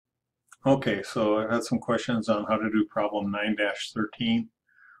Okay, so I had some questions on how to do problem 9-13.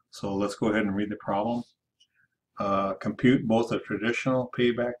 So let's go ahead and read the problem. Compute both the traditional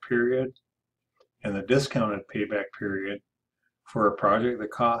payback period and the discounted payback period for a project that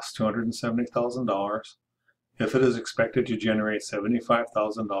costs $270,000 if it is expected to generate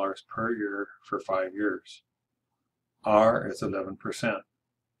 $75,000 per year for 5 years. R is 11%,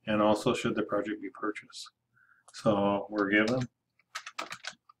 and also should the project be purchased. So we're given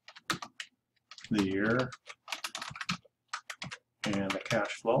the year and the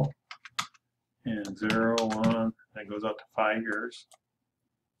cash flow, and 0, 1, that goes out to 5 years.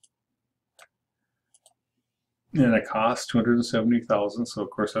 And it costs $270,000, so of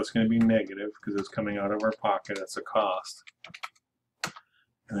course that's going to be negative because it's coming out of our pocket. That's a cost. And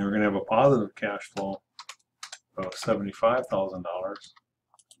then we're going to have a positive cash flow of $75,000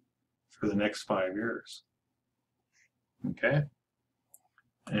 for the next 5 years. Okay?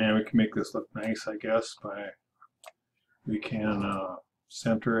 And we can make this look nice, I guess, by we can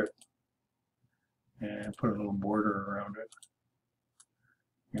center it and put a little border around it.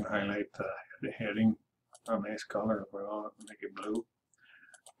 You can highlight the heading, a nice color if we want to make it blue.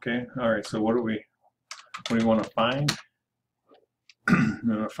 Okay, all right, so what do we want to find?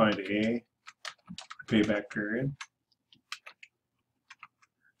 We want to find A, the payback period,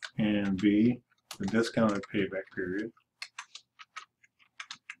 and B, the discounted payback period,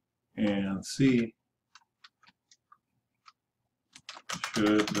 and C,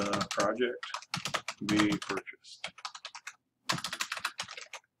 should the project be purchased.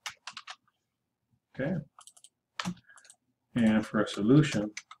 Okay, and for a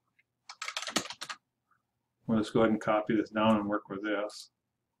solution, we'll just go ahead and copy this down and work with this.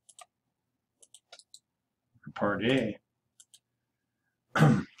 For part A,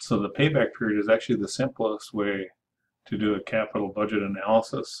 so the payback period is actually the simplest way to do a capital budget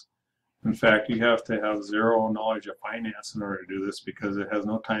analysis. In fact, you have to have zero knowledge of finance in order to do this because it has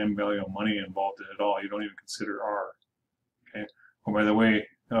no time value of money involved in it at all. You don't even consider R. Okay. Oh, by the way,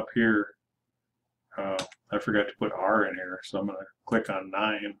 up here, I forgot to put R in here, so I'm going to click on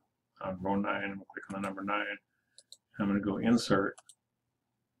 9, on row 9. I'm going to click on the number 9. I'm going to go Insert,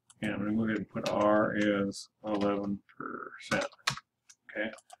 and I'm going to go ahead and put R is 11%. Okay.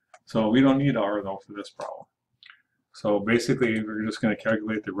 So we don't need R though for this problem. So basically, we're just going to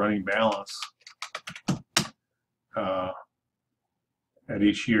calculate the running balance at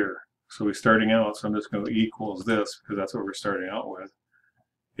each year. So we're starting out, so I'm just going to equals this because that's what we're starting out with.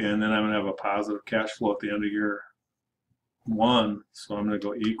 And then I'm going to have a positive cash flow at the end of year 1. So I'm going to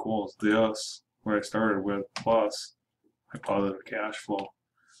go equals this, what I started with, plus my positive cash flow.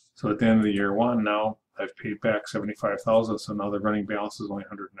 So at the end of the year 1 now, I've paid back $75,000, so now the running balance is only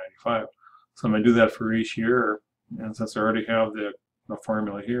 $195,000. So I'm going to do that for each year. And since I already have the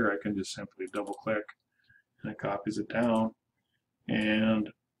formula here, I can just simply double click and it copies it down. And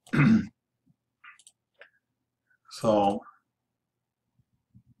so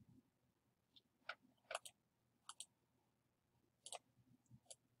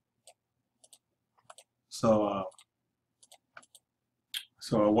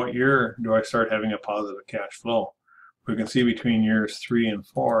what year do I start having a positive cash flow? We can see between years 3 and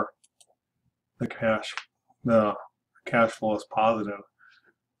 4, the cash flow is positive.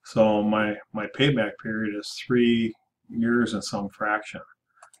 So my payback period is 3 years and some fraction.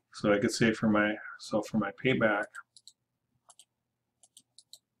 So I could say for my payback,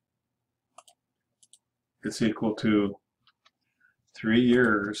 it's equal to 3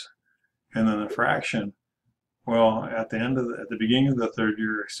 years, and then a fraction. Well, at the beginning of the 3rd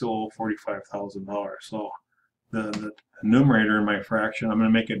year, I still owe $45,000. So the numerator in my fraction, I'm going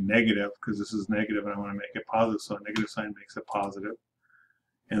to make it negative because this is negative, and I want to make it positive. So a negative sign makes it positive.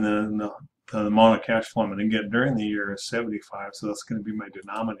 And then the amount of cash flow I'm going to get during the year is 75. So that's going to be my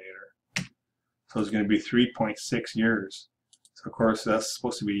denominator. So it's going to be 3.6 years. So of course that's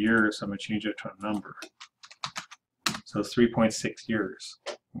supposed to be years, so I'm going to change it to a number. So it's 3.6 years.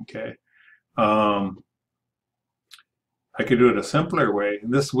 Okay. I could do it a simpler way.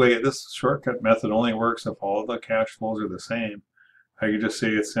 This shortcut method only works if all the cash flows are the same. I could just say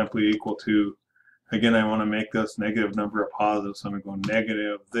it's simply equal to, again, I want to make this negative number a positive, so I'm going to go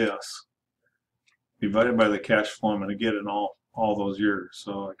negative this divided by the cash flow I'm going to get in all those years.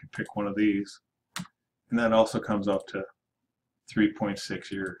 So I could pick one of these. And that also comes up to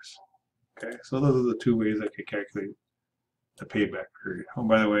 3.6 years. Okay, so those are the 2 ways I could calculate the payback period. Oh,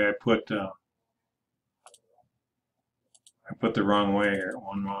 by the way, I put the wrong way here,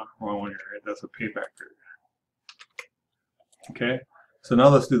 wrong one here. That's a payback period. Okay, so now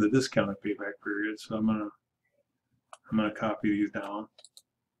let's do the discounted payback period. So I'm gonna copy these down,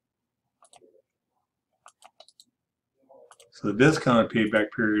 So the discounted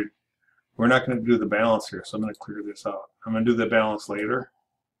payback period, we're not going to do the balance here, so I'm going to clear this out. I'm going to do the balance later.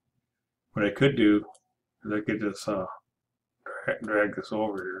 What I could do is I could just drag this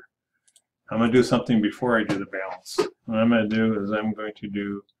over here. I'm going to do something before I do the balance. What I'm going to do is I'm going to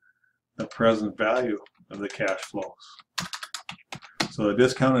do the present value of the cash flows. So the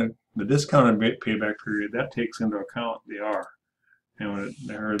discounted payback period, that takes into account the R and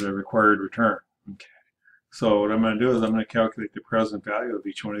the required return. Okay. So what I'm going to do is I'm going to calculate the present value of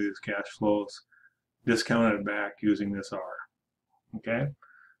each one of these cash flows, discount it back using this R. Okay.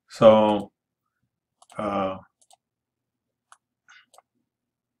 So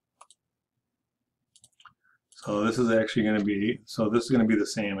so this is actually going to be, this is going to be the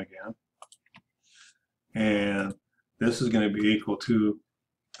same again. And this is going to be equal to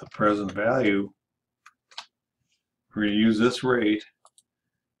the present value. We're going to use this rate.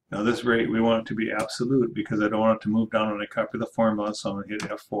 Now this rate, we want it to be absolute because I don't want it to move down when I copy the formula, so I'm going to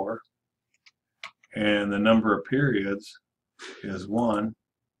hit F4. And the number of periods is 1.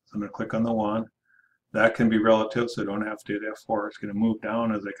 So I'm going to click on the 1. That can be relative, so I don't have to hit F4. It's going to move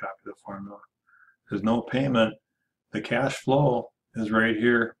down as I copy the formula. There's no payment. The cash flow is right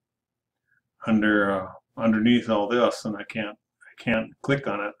here underneath all this, and I can't click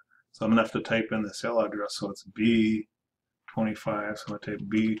on it. So I'm going to have to type in the cell address. So it's B25. So I'm going to type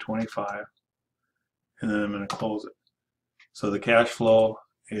B25, and then I'm going to close it. So the cash flow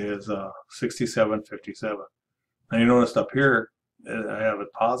is 67.57. Now you notice up here I have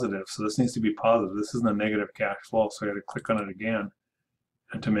it positive, so this needs to be positive. This isn't a negative cash flow, so I got to click on it again.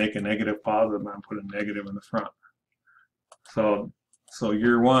 And to make a negative positive, I'm putting a negative in the front. So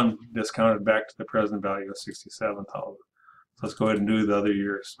year one discounted back to the present value of 67,000. So let's go ahead and do the other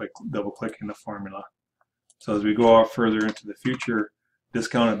years by double clicking the formula. So as we go off further into the future,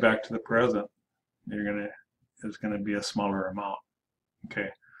 discounted back to the present, it's going to be a smaller amount. Okay.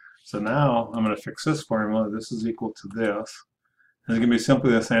 So now I'm going to fix this formula. This is equal to this. And it's going to be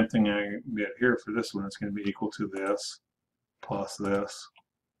simply the same thing I did here for this one. It's going to be equal to this plus this.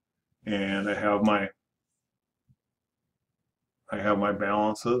 And I have my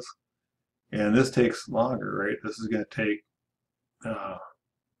balances, and this takes longer, right? This is going to take a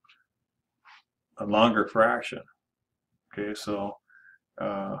longer fraction. Okay, so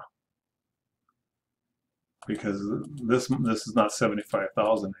because this is not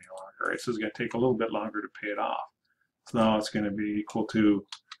 75,000 any longer, right? So it's going to take a little bit longer to pay it off. So now it's going to be equal to,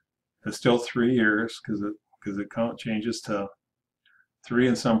 it's still 3 years because the count changes to 3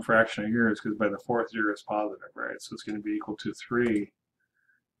 and some fraction of years, because by the 4th year it's positive, right? So it's going to be equal to 3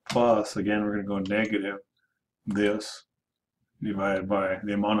 plus, again, we're going to go negative this divided by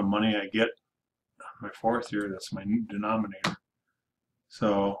the amount of money I get my 4th year. That's my denominator.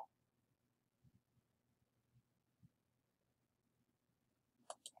 So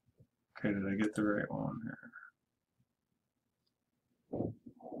okay, did I get the right one here?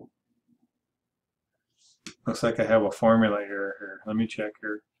 Looks like I have a formula error here. Let me check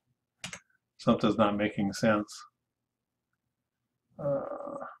here. Something's not making sense.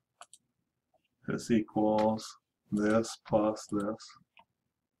 This equals this plus this.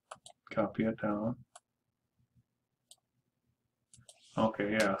 Copy it down.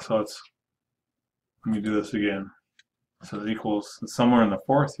 Okay, yeah, so it's, let me do this again. So it equals somewhere in the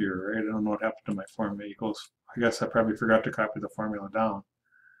 4th year, right? I don't know what happened to my formula. It equals, I guess I probably forgot to copy the formula down.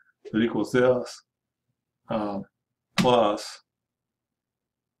 So it equals this. Plus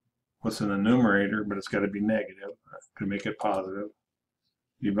what's in the numerator, but it's got to be negative to make it positive,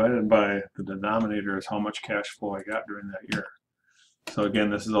 divided by the denominator is how much cash flow I got during that year. So again,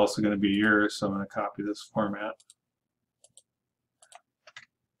 this is also going to be years, so I'm going to copy this format.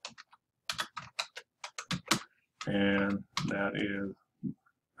 And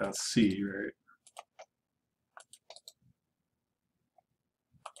that's C, right?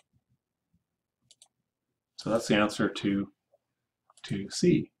 So that's the answer to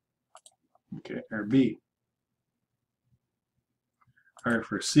C, okay, or B. All right,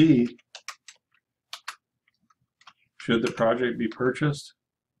 for C, should the project be purchased?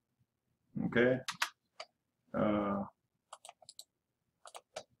 Okay.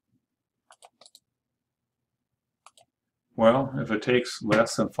 Well, if it takes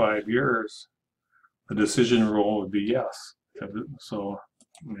less than 5 years, the decision rule would be yes. So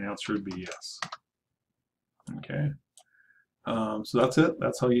the answer would be yes. Okay. So that's it.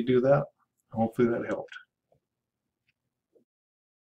 That's how you do that. Hopefully that helped.